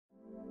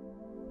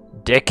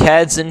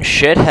Dickheads and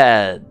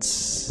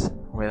shitheads.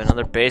 We have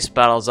another base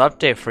battles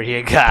update for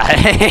you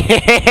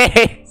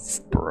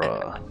guys.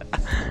 Bruh.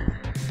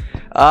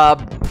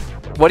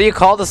 What do you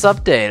call this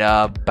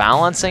update?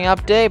 Balancing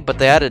update? But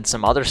they added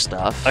some other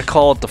stuff. I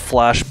call it the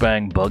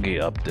Flashbang Buggy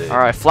update.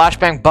 Alright,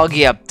 Flashbang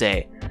Buggy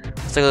update.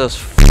 Let's look at those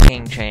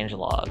fucking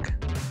changelog.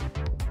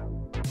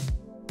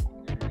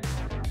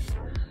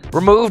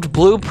 Removed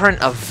blueprint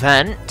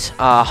event,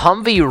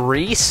 Humvee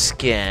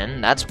reskin,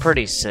 that's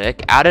pretty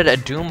sick. Added a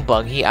Doom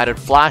buggy, added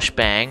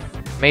flashbang,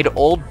 made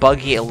old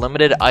buggy a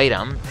limited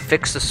item,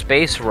 fixed the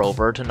space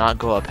rover to not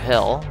go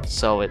uphill,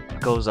 so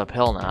it goes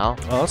uphill now.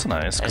 Oh, that's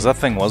nice, because that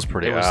thing was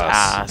pretty It was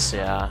ass,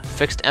 yeah.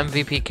 Fixed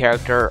MVP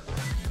character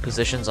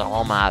positions on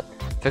all map.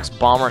 Fixed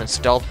bomber and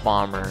stealth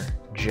bomber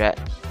jet.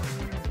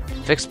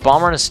 Fixed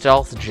bomber and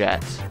stealth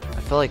jet.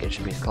 I feel like it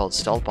should be called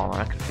stealth bomber,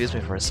 that confused me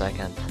for a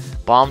second.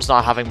 Bombs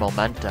not having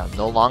momentum,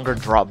 no longer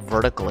drop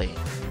vertically.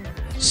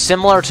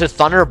 Similar to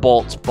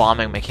Thunderbolt's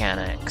bombing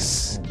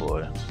mechanics. Oh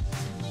boy.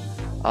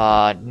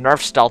 Nerf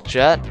Stealth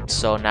Jet,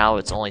 so now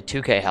it's only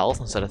 2k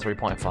health instead of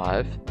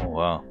 3.5. Oh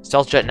wow.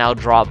 Stealth Jet now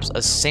drops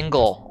a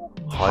single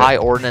high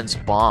ordnance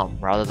bomb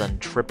rather than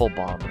triple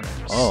bombers.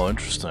 Oh,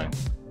 interesting.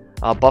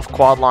 Buff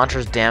quad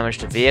launchers damage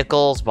to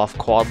vehicles, buff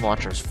quad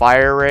launchers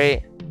fire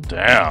rate.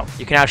 Damn.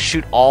 You can now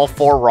shoot all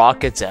 4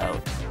 rockets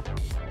out.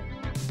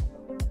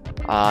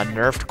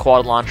 Nerfed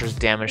quad launchers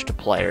damage to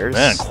players.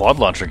 Man, quad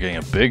launcher getting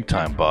a big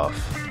time buff.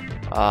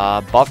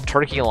 Buffed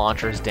turkey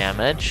launchers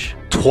damage.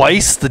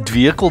 Twice the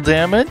vehicle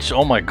damage?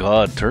 Oh my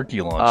god,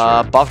 turkey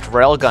launcher. Buffed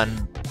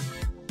railgun.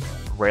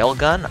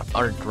 Railgun?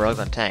 Or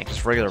railgun tank.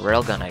 Just regular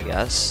railgun, I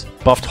guess.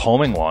 Buffed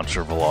homing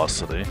launcher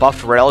velocity.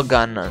 Buffed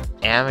railgun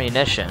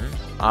ammunition.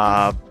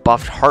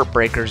 Buffed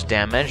heartbreakers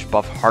damage.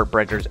 Buffed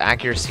heartbreakers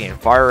accuracy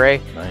and fire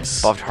rate.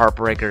 Nice. Buffed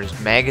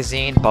heartbreakers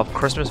magazine. Buffed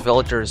Christmas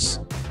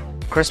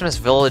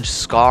Village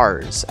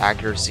Scars,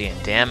 accuracy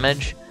and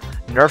damage.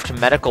 Nerfed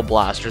Medical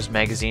Blasters,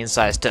 magazine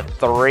size to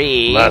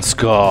 3. Let's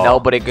go.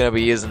 Nobody gonna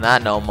be using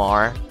that no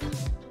more.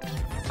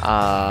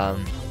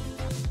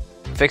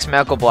 Fixed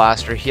Medical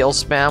Blaster, heal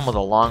spam with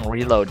a long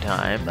reload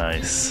time.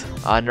 Nice.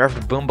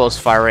 Nerfed Boombo's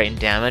fire rate and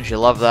damage, you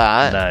love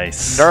that.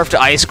 Nice. Nerfed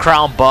Ice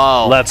Crown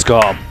Bow. Let's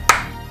go.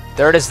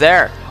 There it is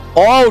there.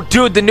 Oh,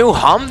 dude, the new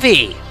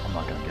Humvee. I'm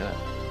not gonna get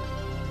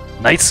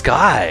it. Night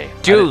Sky.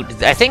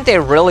 Dude, I think they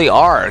really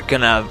are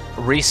gonna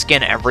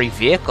reskin every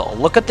vehicle.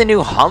 Look at the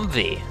new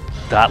Humvee.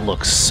 That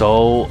looks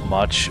so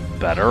much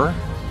better.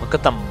 Look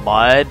at the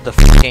mud, the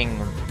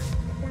fucking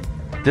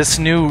This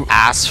new...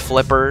 ass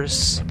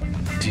flippers.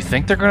 Do you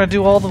think they're gonna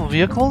do all the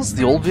vehicles?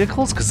 The old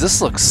vehicles? Because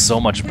this looks so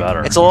much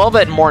better. It's a little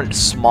bit more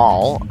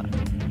small.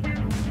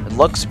 It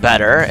looks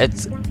better. It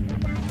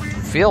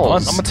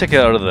feels I'm gonna take it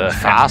out of the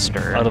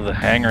faster. out of the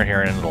hangar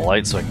here and into the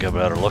light so I can get a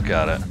better look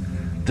at it.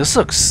 This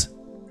looks...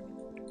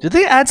 Did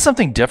they add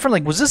something different?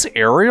 Like, was this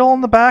aerial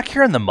in the back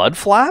here and the mud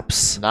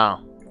flaps?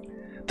 No.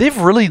 They've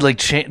really, like,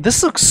 changed...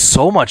 This looks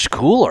so much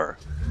cooler.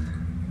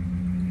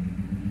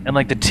 And,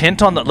 like, the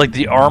tint on the... Like,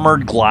 the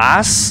armored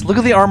glass. Look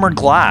at the armored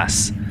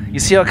glass. You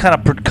see how it kind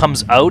of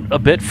comes out a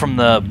bit from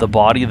the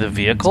body of the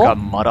vehicle? It's got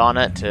mud on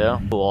it, too.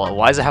 Cool.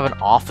 Why does it have an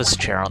office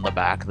chair on the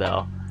back,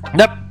 though?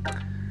 Nope.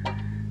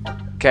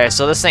 Okay,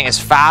 so this thing is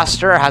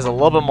faster, has a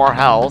little bit more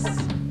health,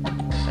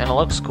 and it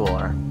looks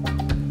cooler.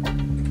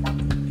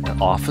 An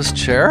office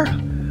chair?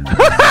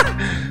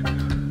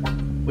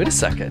 Wait a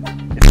second.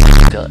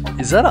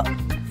 Is that a...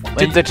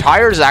 Dude, the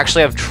tires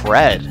actually have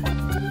tread.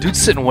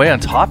 Dude's sitting way on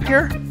top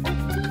here?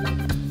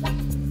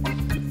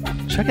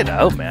 Check it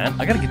out, man.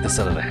 I gotta get this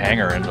out of the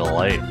hangar into the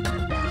light.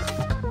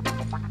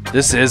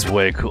 This is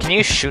way cool. Can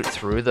you shoot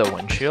through the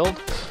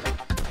windshield?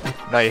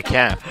 No, you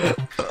can't.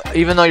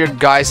 Even though your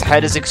guy's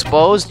head is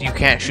exposed, you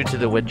can't shoot through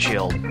the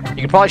windshield. You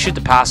can probably shoot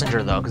the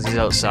passenger, though, because he's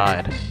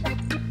outside.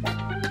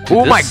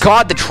 Oh my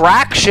god, the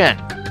traction!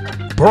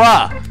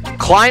 Bruh!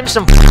 Climb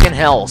some fucking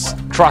hills.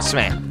 Trust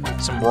me.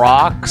 Some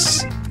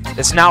rocks.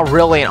 It's now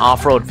really an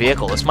off-road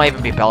vehicle. This might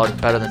even be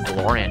better than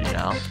DeLorean, you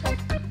know?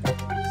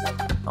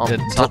 Oh,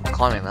 it's not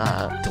climbing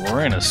that.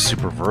 DeLorean is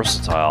super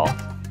versatile.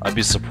 I'd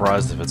be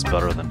surprised if it's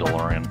better than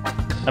DeLorean.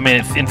 I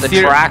mean, in the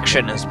theory,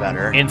 traction is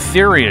better. In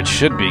theory, it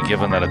should be,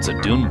 given that it's a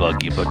dune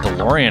buggy, but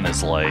DeLorean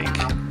is, like,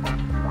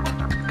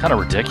 kind of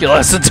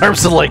ridiculous in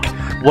terms of, like,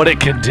 what it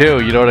can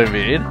do, you know what I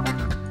mean?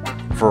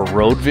 For a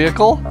road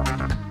vehicle?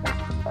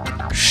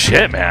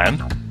 Shit,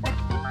 man.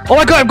 Oh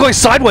my god, I'm going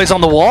sideways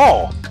on the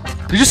wall!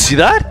 Did you see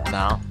that?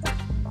 No.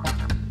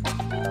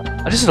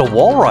 I just did a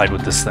wall ride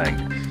with this thing.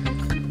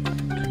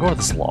 Can I go to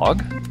this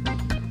log?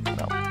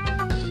 No.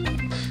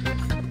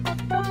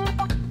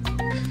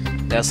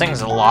 Yeah, this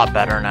thing's a lot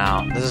better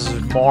now. This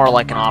is more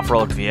like an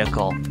off-road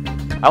vehicle.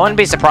 I wouldn't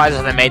be surprised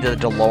if they made the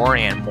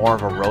DeLorean more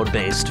of a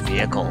road-based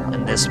vehicle,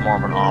 and this more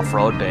of an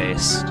off-road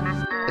based.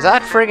 Is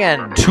that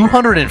friggin'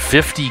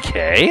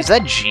 250K? Is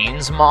that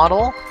Gene's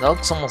model? That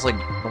looks almost like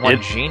the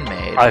one Gene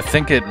made. I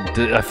think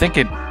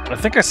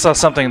I saw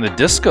something in the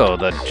disco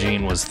that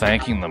Gene was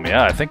thanking them.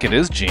 Yeah, I think it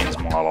is Gene's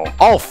model.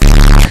 Oh,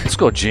 let's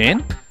go,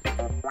 Gene.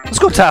 Let's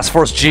go, Task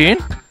Force Gene.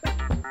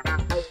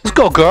 Let's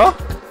go, girl.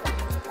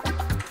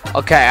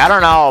 Okay, I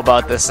don't know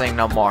about this thing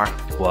no more.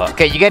 What?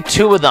 Okay, you get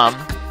 2 of them,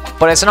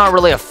 but it's not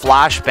really a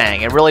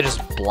flashbang. It really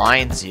just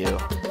blinds you.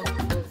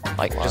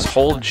 Like, just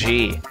hold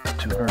G.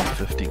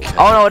 250k.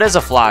 Oh no, it is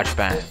a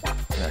flashbang.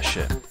 Yeah,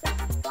 shit.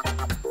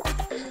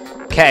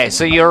 Okay,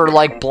 so you're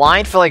like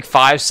blind for like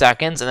 5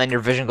 seconds, and then your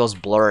vision goes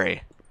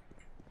blurry.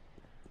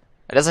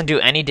 It doesn't do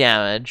any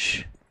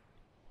damage.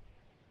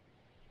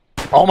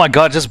 Oh my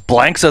god, just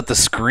blanks out the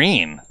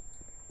screen.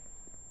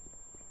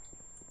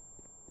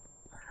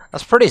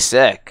 That's pretty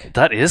sick.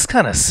 That is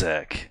kind of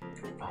sick.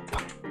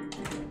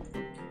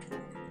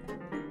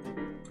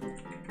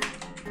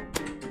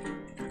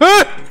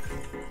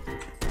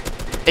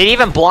 It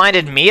even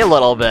blinded me a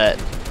little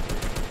bit.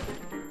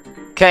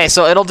 Okay,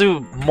 so it'll do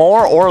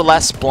more or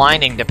less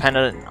blinding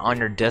depending on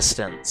your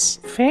distance.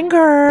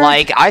 Finger.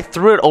 Like, I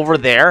threw it over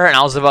there, and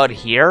I was about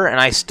here,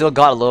 and I still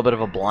got a little bit of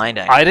a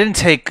blinding.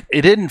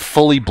 It didn't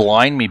fully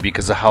blind me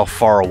because of how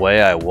far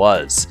away I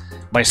was.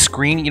 My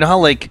screen, you know how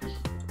like,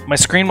 my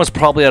screen was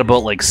probably at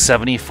about like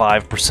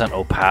 75%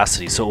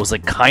 opacity, so it was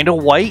like kind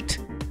of white,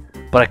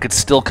 but I could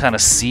still kind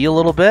of see a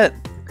little bit.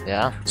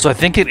 Yeah. So I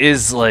think it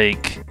is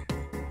like,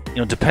 you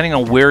know, depending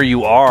on where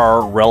you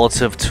are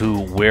relative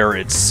to where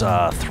it's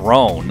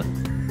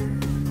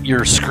thrown,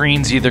 your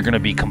screen's either going to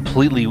be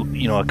completely,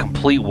 you know, a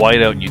complete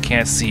whiteout and you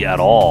can't see at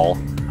all,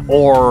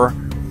 or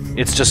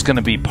it's just going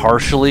to be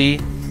partially,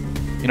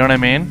 you know what I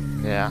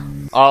mean? Yeah.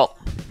 Oh,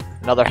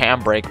 another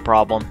handbrake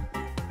problem.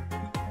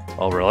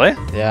 Oh, really?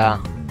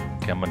 Yeah.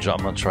 Okay, I'm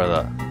gonna try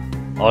that.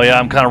 Oh yeah,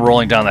 I'm kind of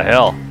rolling down the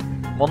hill.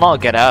 Well, no,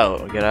 get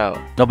out. Get out.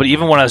 No, but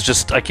even when I was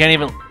just, I can't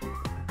even...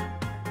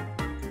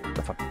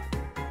 The fuck?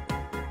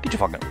 Get your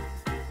fucking...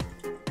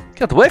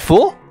 Get out the way,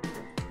 fool!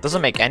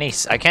 Doesn't make any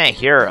I can't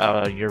hear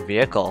your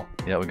vehicle.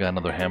 Yeah, we got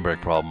another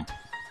handbrake problem.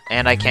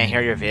 And I can't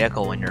hear your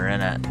vehicle when you're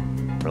in it.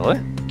 Really?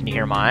 Can you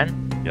hear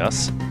mine?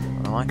 Yes.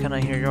 Well, why can't I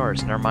hear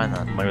yours? Never mind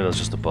then. Maybe that's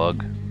just a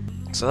bug.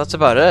 So that's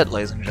about it,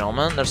 ladies and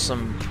gentlemen. There's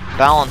some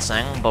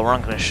balancing, but we're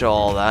not going to show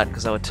all that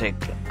because that would take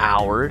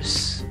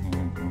hours.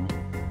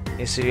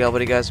 You see all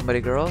buddy guys and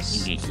buddy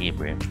girls?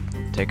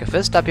 Take a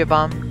fist up your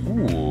bum.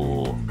 Ooh.